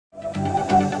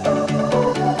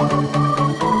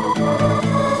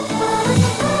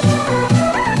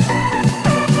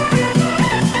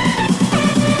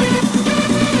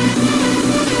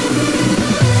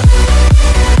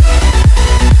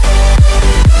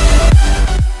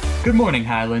Good morning,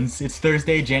 Highlands. It's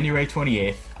Thursday, January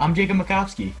 28th. I'm Jacob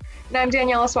Makowski. And I'm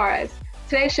Daniela Suarez.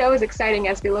 Today's show is exciting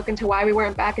as we look into why we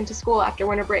weren't back into school after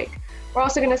winter break. We're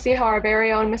also going to see how our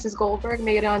very own Mrs. Goldberg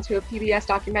made it onto a PBS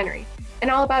documentary,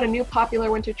 and all about a new popular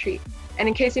winter treat. And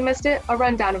in case you missed it, a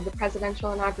rundown of the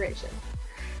Presidential Inauguration.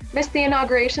 Missed the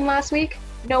inauguration last week?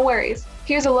 No worries.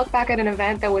 Here's a look back at an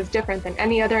event that was different than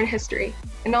any other in history,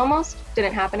 and almost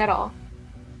didn't happen at all.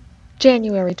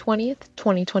 January 20th,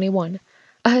 2021.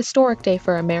 A historic day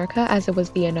for America as it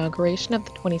was the inauguration of the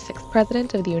 26th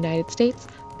President of the United States,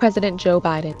 President Joe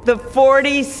Biden. The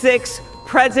 46th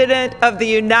President of the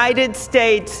United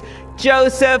States,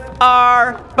 Joseph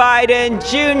R. Biden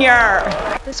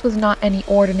Jr. This was not any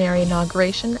ordinary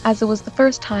inauguration, as it was the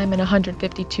first time in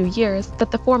 152 years that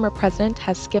the former president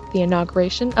has skipped the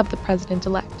inauguration of the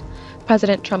president-elect.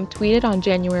 President Trump tweeted on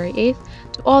January 8th,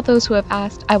 "To all those who have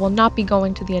asked, I will not be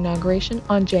going to the inauguration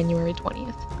on January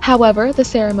 20th. However, the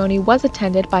ceremony was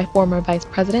attended by former Vice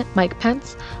President Mike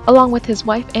Pence, along with his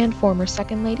wife and former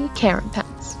Second Lady Karen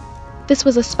Pence. This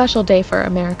was a special day for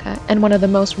America, and one of the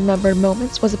most remembered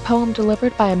moments was a poem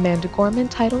delivered by Amanda Gorman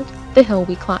titled, "The Hill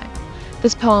We Climb."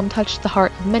 This poem touched the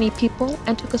heart of many people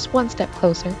and took us one step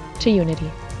closer to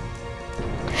unity.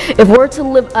 If we're to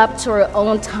live up to our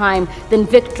own time, then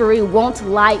victory won't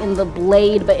lie in the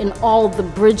blade, but in all the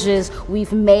bridges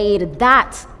we've made.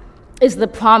 That is the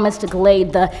promised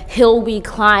glade, the hill we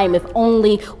climb, if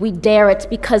only we dare it,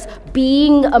 because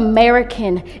being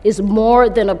American is more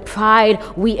than a pride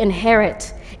we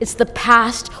inherit. It's the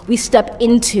past we step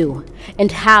into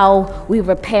and how we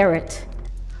repair it.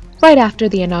 Right after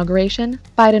the inauguration,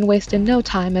 Biden wasted no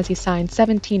time as he signed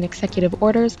 17 executive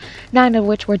orders, 9 of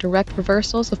which were direct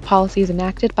reversals of policies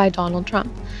enacted by Donald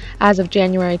Trump. As of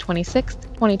January 26,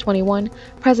 2021,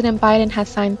 President Biden has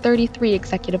signed 33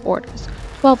 executive orders,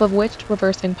 12 of which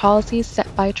reversing policies set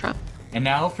by Trump. And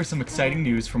now for some exciting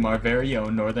news from our very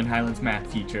own Northern Highlands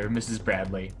math teacher, Mrs.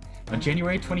 Bradley. On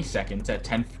January 22nd at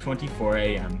 10:24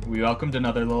 a.m., we welcomed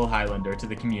another little Highlander to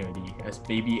the community as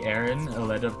baby Aaron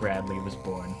Aletta Bradley was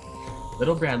born.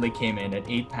 Little Bradley came in at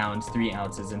 8 pounds 3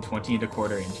 ounces and 20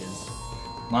 1/4 inches.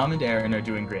 Mom and Aaron are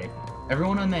doing great.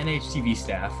 Everyone on the NHTV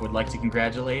staff would like to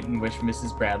congratulate and wish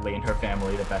Mrs. Bradley and her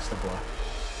family the best of luck.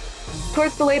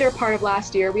 Towards the later part of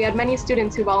last year, we had many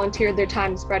students who volunteered their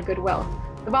time to spread goodwill.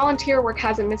 The volunteer work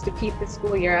hasn't missed a beat this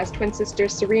school year as twin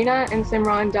sisters Serena and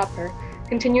Simran Dupper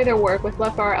continue their work with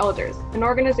Love for Our Elders, an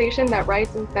organization that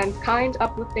writes and sends kind,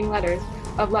 uplifting letters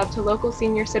of love to local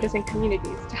senior citizen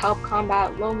communities to help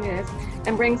combat loneliness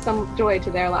and bring some joy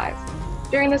to their lives.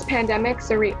 During this pandemic,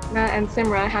 Serena and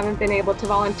Simra haven't been able to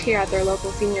volunteer at their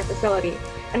local senior facility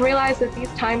and realize that these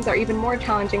times are even more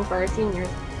challenging for our seniors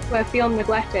who have felt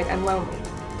neglected and lonely.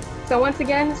 So once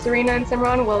again, Serena and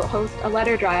Simran will host a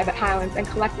letter drive at Highlands and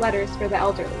collect letters for the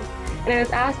elderly. And it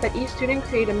is asked that each student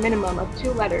create a minimum of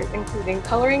 2 letters, including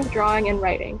coloring, drawing, and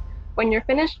writing. When you're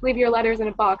finished, leave your letters in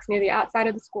a box near the outside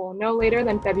of the school no later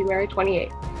than February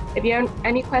 28th. If you have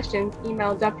any questions,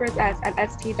 email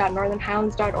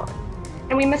duffers@st.northernhighlands.org.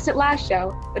 And we missed it last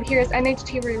show, but here's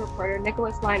NHTV reporter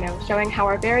Nicholas Lino showing how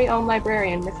our very own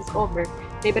librarian, Mrs. Goldberg,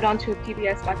 made it onto a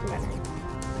PBS documentary.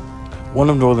 One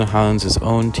of Northern Highlands'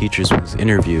 own teachers was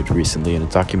interviewed recently in a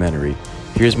documentary.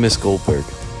 Here's Miss Goldberg.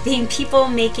 The people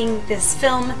making this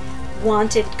film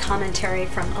wanted commentary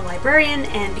from a librarian,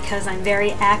 and because I'm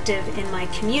very active in my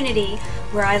community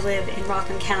where I live in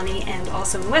Rockland County and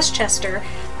also in Westchester,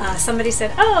 somebody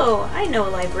said, "Oh, I know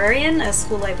a librarian, a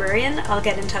school librarian, I'll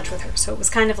get in touch with her." So it was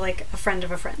kind of like a friend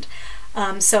of a friend.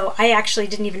 So I actually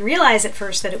didn't even realize at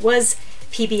first that it was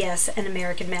PBS and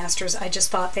American Masters. I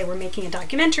just thought they were making a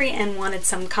documentary and wanted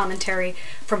some commentary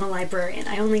from a librarian.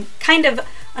 I only kind of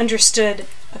understood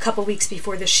a couple weeks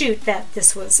before the shoot that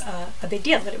this was a big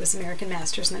deal, that it was American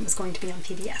Masters and it was going to be on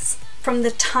PBS. From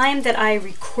the time that I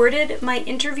recorded my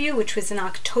interview, which was in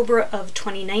October of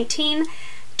 2019,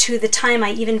 to the time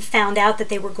I even found out that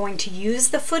they were going to use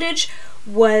the footage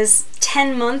was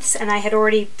 10 months, and I had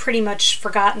already pretty much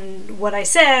forgotten what I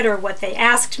said or what they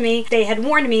asked me. They had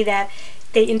warned me that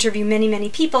they interview many, many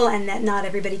people and that not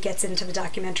everybody gets into the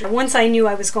documentary. Once I knew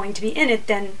I was going to be in it,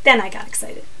 then I got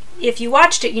excited. If you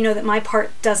watched it, you know that my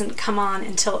part doesn't come on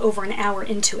until over an hour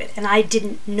into it, and I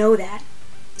didn't know that.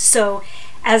 So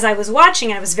as I was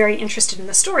watching, I was very interested in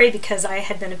the story because I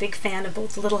had been a big fan of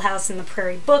both Little House on the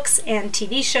Prairie books and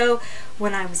TV show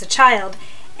when I was a child,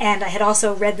 and I had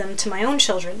also read them to my own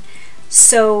children.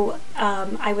 So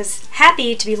I was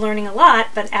happy to be learning a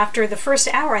lot, but after the first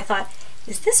hour I thought,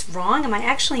 is this wrong? Am I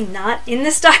actually not in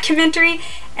this documentary?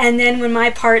 And then when my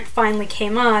part finally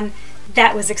came on,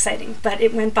 that was exciting, but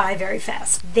it went by very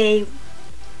fast. They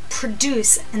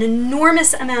produce an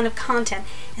enormous amount of content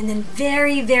and then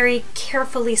very, very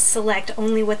carefully select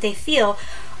only what they feel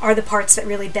are the parts that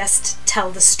really best tell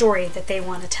the story that they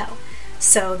want to tell.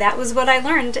 So that was what I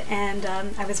learned, and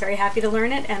I was very happy to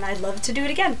learn it, and I'd love to do it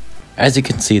again. As you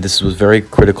can see, this was a very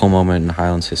critical moment in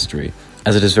Highlands history,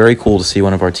 as it is very cool to see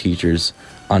one of our teachers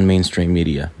on mainstream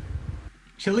media.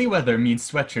 Chilly weather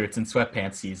means sweatshirts and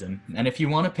sweatpants season, and if you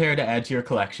want a pair to add to your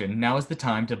collection, now is the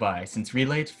time to buy, since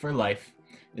Relay for Life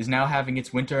is now having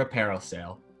its winter apparel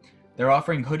sale. They're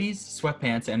offering hoodies,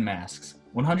 sweatpants, and masks.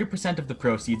 100% of the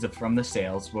proceeds from the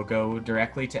sales will go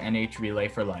directly to NH Relay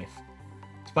for Life.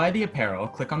 To buy the apparel,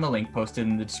 click on the link posted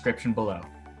in the description below.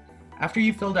 After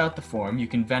you've filled out the form, you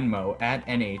can Venmo at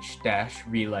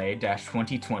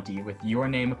NH-Relay-2020 with your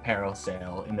name apparel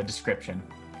sale in the description.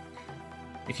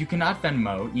 If you cannot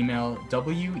Venmo, email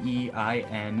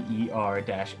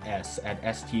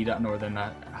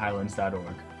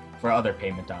weiner-s@st.northernhighlands.org for other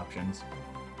payment options.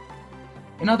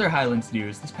 In other Highlands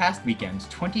news, this past weekend,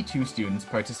 22 students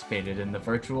participated in the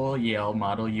virtual Yale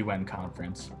Model UN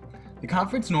Conference. The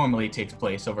conference normally takes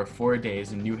place over 4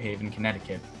 days in New Haven,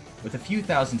 Connecticut, with a few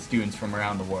thousand students from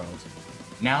around the world.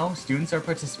 Now, students are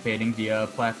participating via a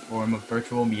platform of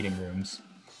virtual meeting rooms.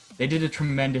 They did a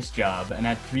tremendous job and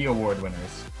had 3 award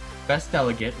winners. Best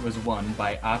Delegate was won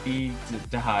by Api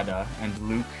Dahada and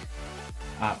Luke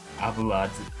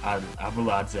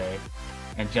Abuladze,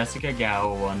 and Jessica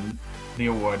Gao won the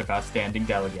award of Outstanding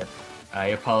Delegate. I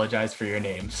apologize for your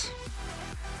names.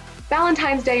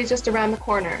 Valentine's Day is just around the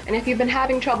corner, and if you've been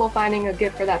having trouble finding a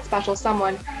gift for that special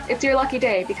someone, it's your lucky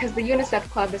day because the UNICEF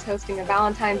Club is hosting a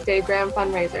Valentine's Day Grand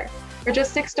Fundraiser. For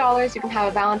just $6, you can have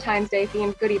a Valentine's Day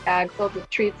themed goodie bag filled with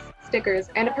treats, stickers,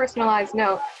 and a personalized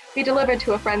note be delivered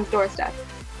to a friend's doorstep.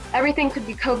 Everything could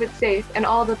be COVID safe, and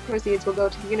all the proceeds will go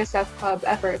to the UNICEF Club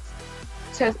efforts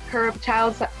to curb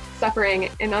child suffering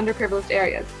in underprivileged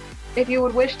areas. If you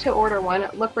would wish to order one,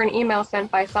 look for an email sent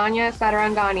by Sonia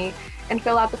Satarangani and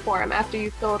fill out the form. After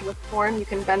you've filled with the form, you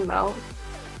can Venmo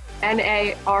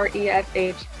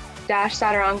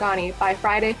NARESH-Satarangani by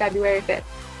Friday, February 5th.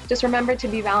 Just remember to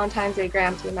be Valentine's Day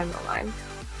Graham to the Venmo line.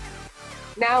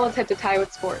 Now let's head to Tie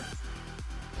with Sports.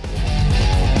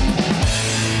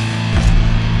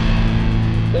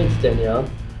 Thanks, Danielle.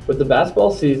 With the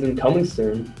basketball season coming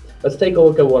soon, let's take a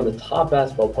look at one of the top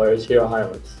basketball players here at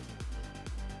Highlands.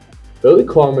 Billy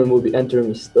Klarman will be entering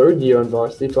his 3rd year on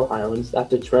varsity for Highlands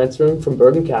after transferring from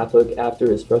Bergen Catholic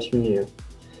after his freshman year.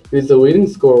 He was the leading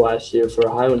scorer last year for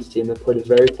a Highlands team that played a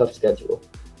very tough schedule.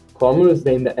 Klarman was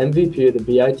named the MVP of the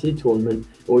BIT tournament,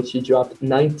 in which he dropped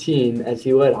 19 as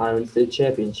he led Highlands to the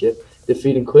championship,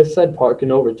 defeating Cliffside Park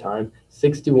in overtime,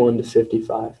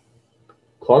 61-55.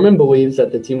 Klarman believes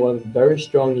that the team will have a very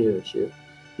strong year this year.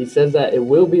 He says that it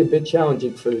will be a bit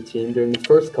challenging for the team during the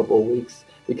first couple of weeks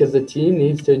because the team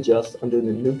needs to adjust under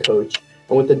the new coach,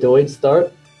 and with the delayed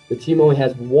start, the team only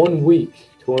has 1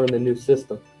 week to learn the new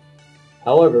system.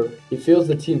 However, he feels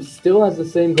the team still has the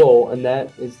same goal, and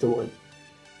that is to win.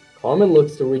 Klarman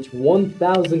looks to reach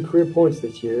 1,000 career points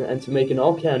this year and to make an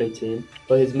all-county team,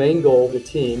 but his main goal of the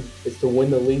team is to win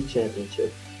the league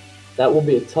championship. That will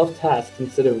be a tough task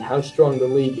considering how strong the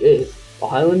league is, but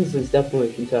Highlands is definitely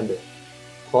a contender.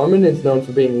 Klarman is known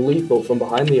for being lethal from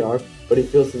behind the arc, but he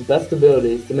feels his best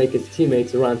ability is to make his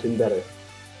teammates around him better.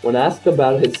 When asked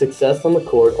about his success on the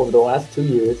court over the last 2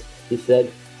 years, he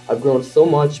said, "I've grown so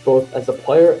much both as a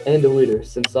player and a leader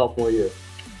since sophomore year.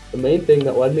 The main thing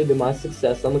that led me to my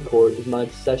success on the court is my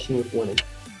obsession with winning.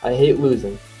 I hate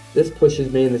losing. This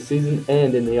pushes me in the season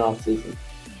and in the off-season.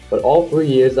 But all 3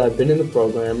 years I've been in the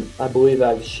program, I believe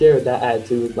I've shared that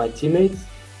attitude with my teammates,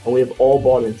 and we have all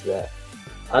bought into that."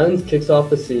 Highlands kicks off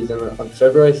the season on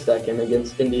February 2nd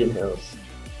against Indian Hills.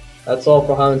 That's all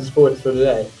for Highlands Sports for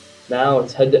today. Now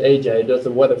let's head to AJ, who does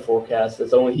the weather forecast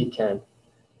as only he can.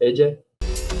 AJ?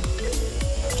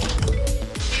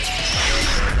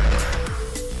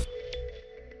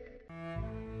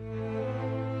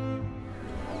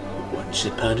 Once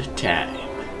upon a time,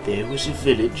 there was a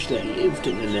village that lived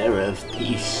in an era of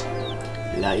peace.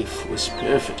 Life was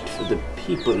perfect for the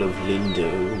people of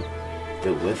Lindo.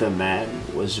 The weatherman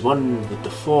was one with the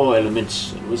 4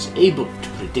 elements and was able to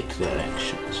predict their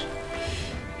actions.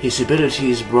 His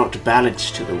abilities brought balance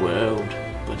to the world,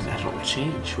 but that all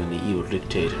changed when the evil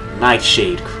dictator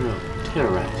Nightshade Crow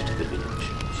terrorized the village.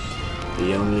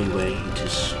 The only way to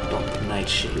stop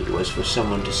Nightshade was for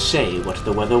someone to say what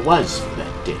the weather was for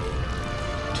that day,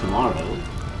 tomorrow,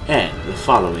 and the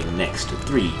following next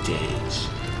 3 days.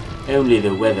 Only the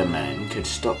weatherman could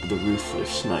stop the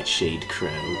ruthless Nightshade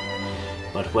Crow.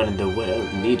 But when the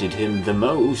world needed him the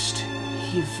most,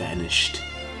 he vanished.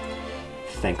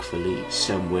 Thankfully,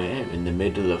 somewhere in the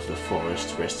middle of the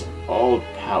forest rests an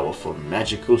all-powerful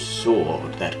magical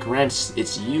sword that grants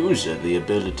its user the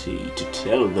ability to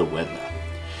tell the weather.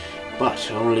 But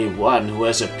only one who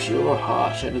has a pure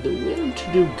heart and the will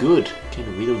to do good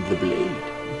can wield the blade.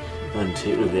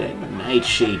 Until then,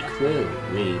 Nightshade Crow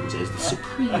reigns as the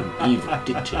supreme evil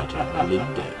dictator of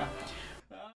Lindo.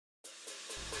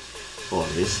 Or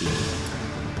is he?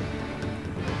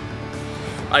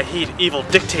 I hate evil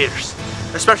dictators,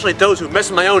 especially those who mess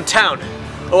with my own town.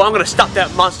 Oh, I'm gonna stop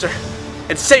that monster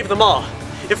and save them all.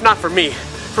 If not for me,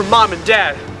 for Mom and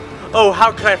Dad. Oh,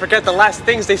 how could I forget the last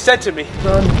things they said to me?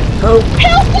 Run, help!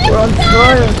 We're on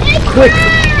fire! Quick,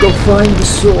 go find the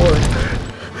sword.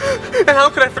 And how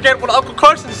could I forget what Uncle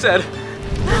Carson said?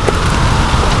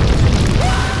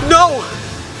 No!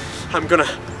 I'm gonna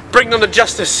bring them to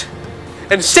justice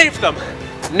and save them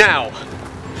now.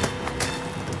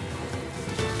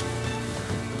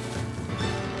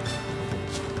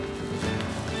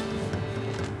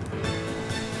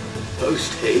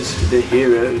 Post-haste, the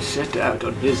hero set out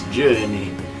on his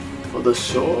journey, for the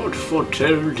sword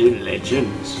foretold in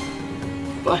legends.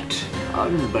 But,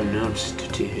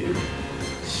 unbeknownst to him,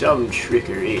 some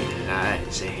trickery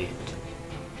lies ahead.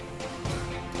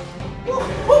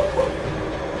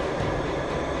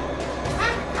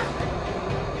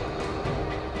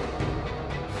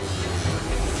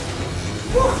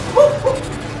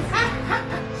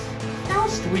 Thou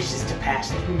wishes to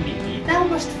pass through me, thou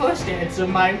must first answer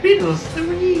my riddles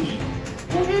 3.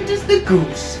 Where does the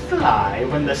goose fly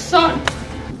when the sun...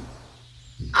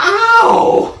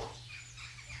 Ow!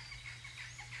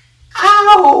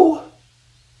 Ow!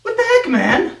 What the heck,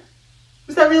 man?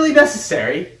 Was that really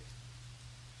necessary?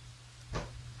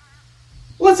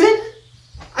 Was it?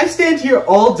 I stand here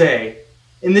all day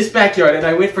in this backyard and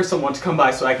I wait for someone to come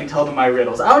by so I can tell them my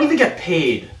riddles. I don't even get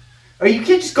paid. Or you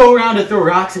can't just go around and throw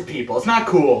rocks at people. It's not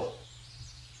cool.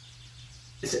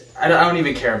 I don't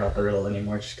even care about the riddle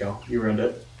anymore. Just go. You ruined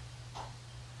it.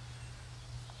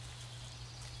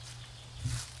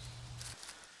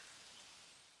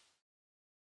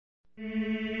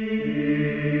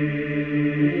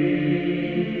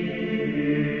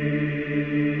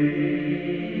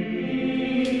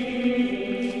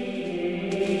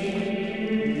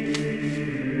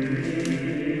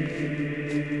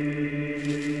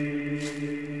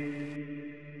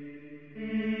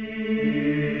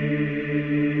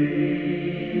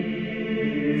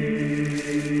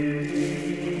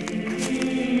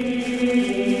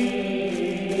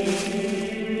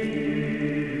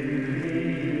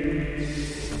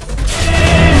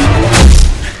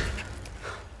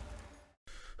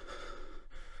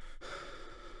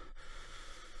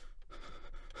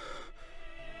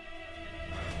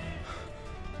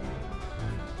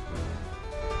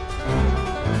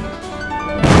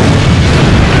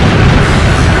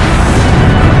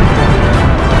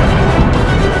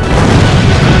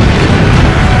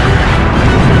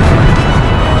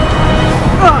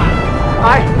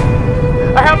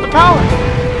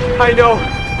 I know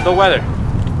the weather.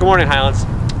 Good morning, Highlands.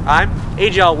 I'm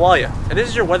Ajay, and this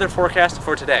is your weather forecast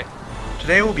for today.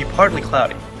 Today will be partly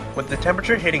cloudy, with the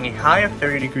temperature hitting a high of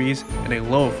 30 degrees and a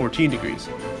low of 14 degrees.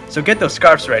 So get those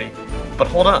scarves ready. But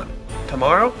hold on,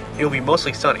 tomorrow it will be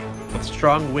mostly sunny, with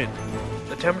strong wind.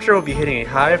 The temperature will be hitting a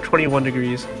high of 21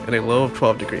 degrees and a low of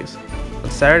 12 degrees. On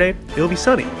Saturday, it will be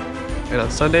sunny, and on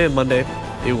Sunday and Monday,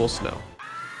 it will snow.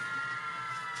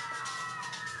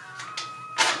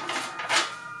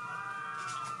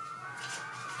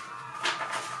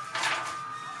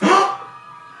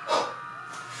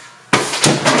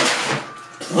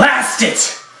 Blast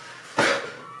it!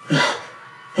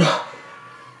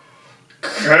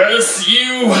 Curse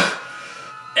you,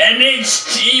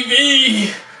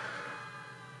 NHTV!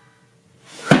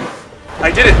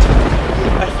 I did it!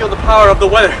 I feel the power of the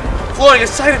weather flowing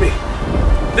inside of me.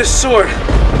 This sword,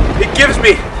 it gives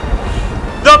me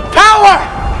the power!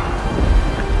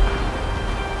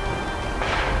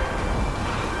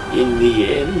 In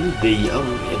the end, the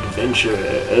young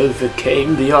adventurer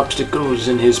overcame the obstacles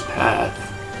in his path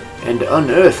and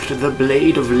unearthed the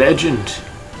Blade of Legend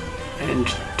and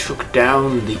took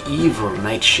down the evil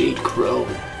Nightshade Crow.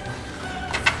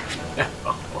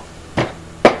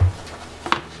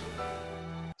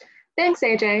 Thanks,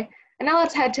 AJ. And now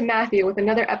let's head to Matthew with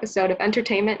another episode of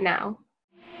Entertainment Now.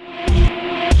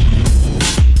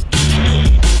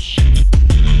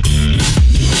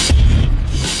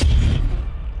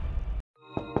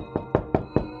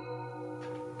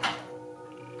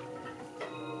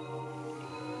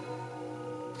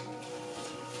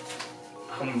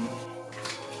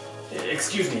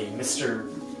 Excuse me, Mr.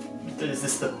 Is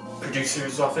this the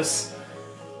producer's office?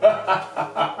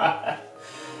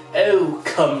 Oh,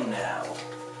 come now.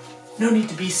 No need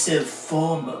to be so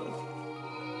formal.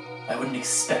 I wouldn't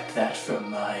expect that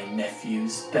from my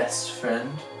nephew's best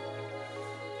friend.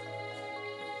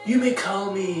 You may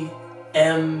call me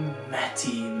M.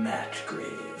 Matty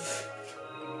Matgrave.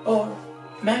 Or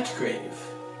Matgrave,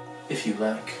 if you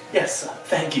like. Yes,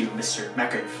 thank you, Mr.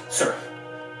 Matgrave, sir.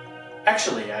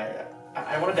 Actually,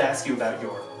 I wanted to ask you about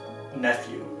your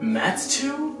nephew. Matt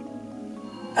too?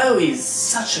 Oh, he's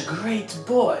such a great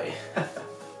boy.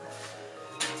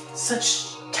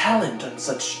 Such talent on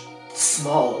such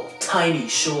small, tiny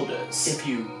shoulders. If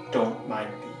you don't mind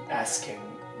me asking,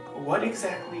 what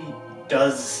exactly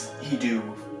does he do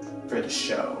for the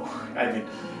show? I mean,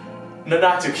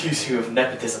 not to accuse you of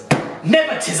nepotism.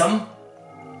 Nepotism?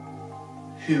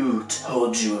 Who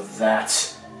told you of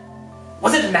that?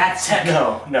 Was it Matt Tech?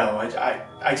 No,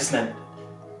 I just meant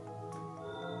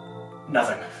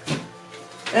nothing.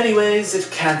 Anyways,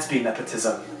 it can't be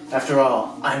nepotism. After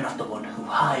all, I'm not the one who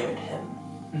hired him.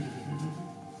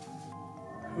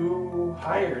 Who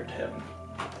hired him?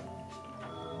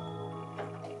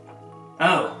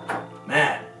 Oh,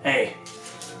 man. Hey,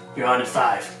 you're on at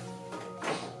 5.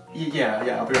 Yeah,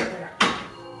 I'll be right there.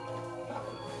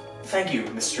 Thank you,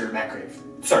 Mr. Matgrave.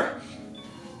 Sir.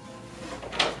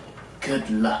 Good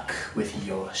luck with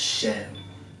your show.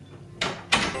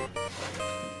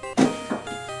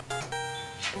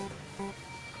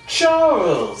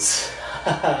 Charles!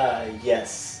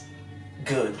 Yes.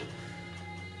 Good.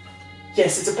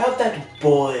 Yes, it's about that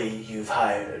boy you've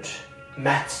hired.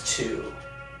 Matt too.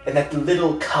 And that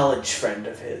little college friend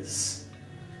of his.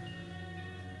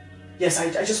 Yes,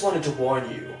 I just wanted to warn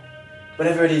you.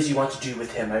 Whatever it is you want to do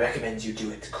with him, I recommend you do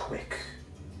it quick.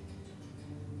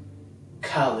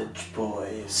 College boy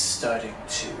is starting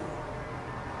to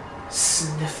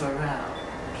sniff around.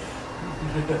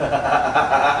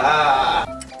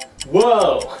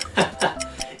 Whoa!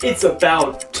 It's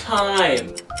about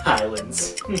time,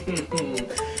 Highlands.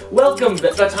 Welcome.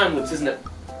 It's about time loops, isn't it?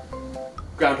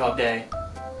 Groundhog Day.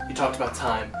 You talked about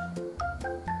time.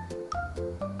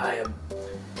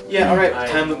 Yeah, alright,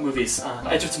 time loop movies.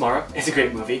 Edge of Tomorrow is a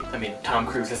great movie. I mean, Tom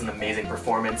Cruise has an amazing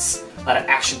performance, a lot of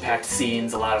action-packed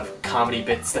scenes, a lot of comedy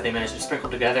bits that they managed to sprinkle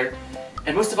together,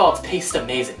 and most of all, it's paced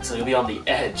amazing, so you'll be on the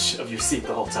edge of your seat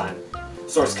the whole time.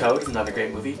 Source Code is another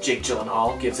great movie. Jake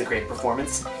Gyllenhaal gives a great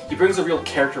performance. He brings a real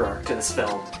character arc to this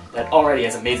film that already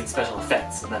has amazing special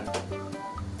effects, and then...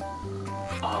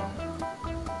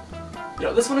 You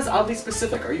know, this one is oddly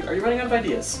specific. Are you running out of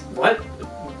ideas? What?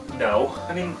 No.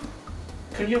 I mean...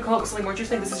 Couldn't you come up with something? Weren't you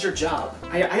saying this is your job?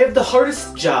 I have the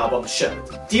hardest job on the show.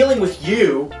 Dealing with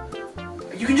you.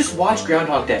 You can just watch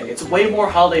Groundhog Day. It's way more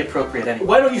holiday appropriate anyway.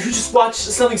 Why don't you just watch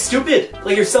something stupid?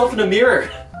 Like yourself in a mirror.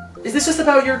 Is this just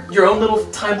about your own little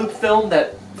time loop film?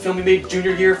 That film you made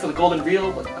junior year for the Golden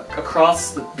Reel?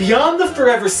 Across the... Beyond the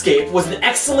Foreverscape was an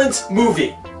excellent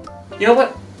movie. You know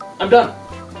what? I'm done.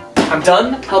 I'm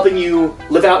done helping you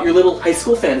live out your little high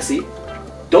school fantasy.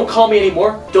 Don't call me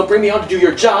anymore. Don't bring me on to do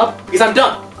your job, because I'm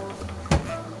done.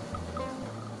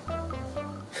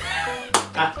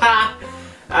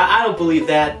 I don't believe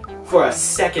that for a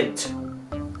second.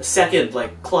 A second,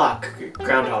 like clock,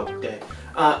 Groundhog Day.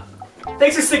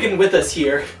 Thanks for sticking with us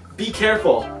here. Be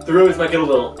careful. The roads might get a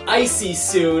little icy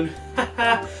soon.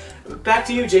 Back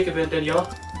to you, Jacob and Danielle.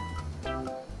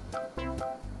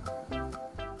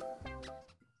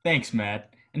 Thanks, Matt.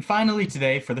 And finally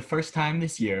today, for the first time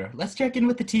this year, let's check in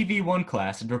with the TV1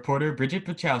 class and reporter Bridget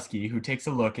Wachowski, who takes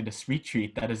a look at a sweet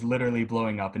treat that is literally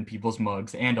blowing up in people's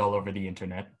mugs and all over the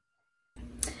internet.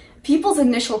 People's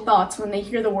initial thoughts when they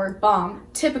hear the word bomb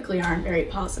typically aren't very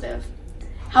positive.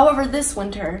 However, this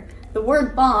winter, the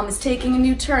word bomb is taking a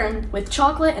new turn with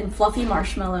chocolate and fluffy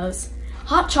marshmallows.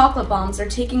 Hot chocolate bombs are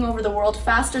taking over the world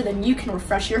faster than you can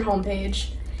refresh your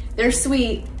homepage. They're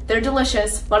sweet, they're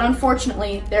delicious, but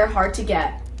unfortunately, they're hard to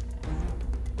get.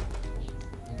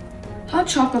 Hot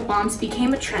chocolate bombs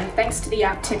became a trend thanks to the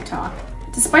app TikTok.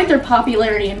 Despite their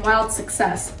popularity and wild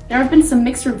success, there have been some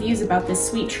mixed reviews about this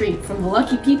sweet treat from the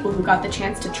lucky people who got the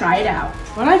chance to try it out.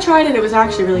 When I tried it, it was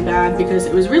actually really bad because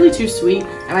it was really too sweet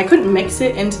and I couldn't mix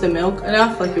it into the milk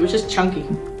enough, like it was just chunky.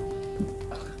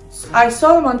 I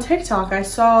saw them on TikTok. I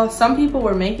saw some people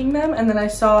were making them, and then I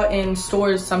saw in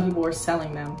stores some people were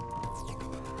selling them.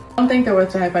 I don't think they're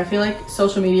worth the hype. I feel like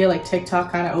social media, like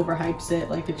TikTok, kind of overhypes it.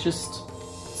 Like it's just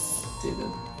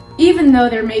stupid. Even though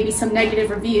there may be some negative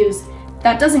reviews,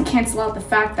 that doesn't cancel out the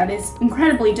fact that it's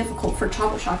incredibly difficult for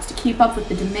chocolate shops to keep up with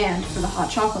the demand for the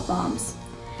hot chocolate bombs.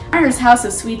 Ira's House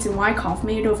of Sweets in Wyckoff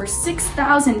made over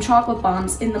 6,000 chocolate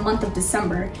bombs in the month of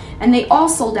December, and they all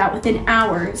sold out within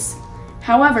hours.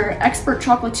 However, expert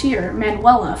chocolatier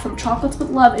Manuela from Chocolates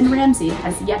with Love in Ramsey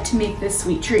has yet to make this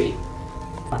sweet treat.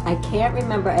 I can't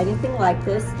remember anything like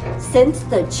this since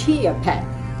the Chia Pet.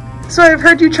 So I've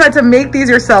heard you tried to make these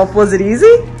yourself. Was it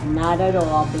easy? Not at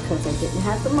all, because I didn't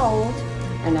have the mold,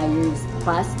 and I used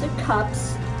plastic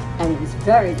cups, and it was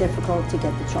very difficult to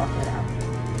get the chocolate out.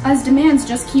 As demands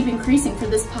just keep increasing for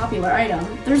this popular item,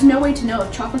 there's no way to know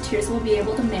if chocolatiers will be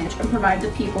able to manage and provide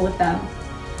the people with them.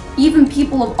 Even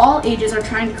people of all ages are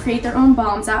trying to create their own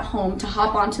bombs at home to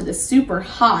hop onto this super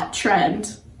hot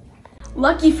trend.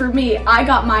 Lucky for me, I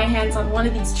got my hands on one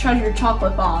of these treasured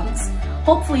chocolate bombs.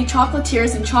 Hopefully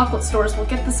chocolatiers and chocolate stores will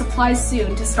get the supplies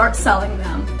soon to start selling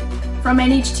them. From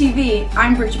NHTV,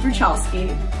 I'm Bridget Bruchalski.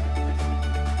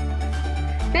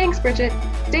 Thanks, Bridget.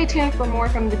 Stay tuned for more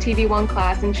from the TV1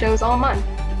 class and shows all month.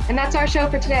 And that's our show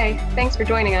for today. Thanks for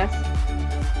joining us.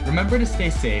 Remember to stay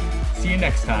safe. See you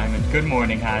next time, and good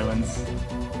morning, Highlands.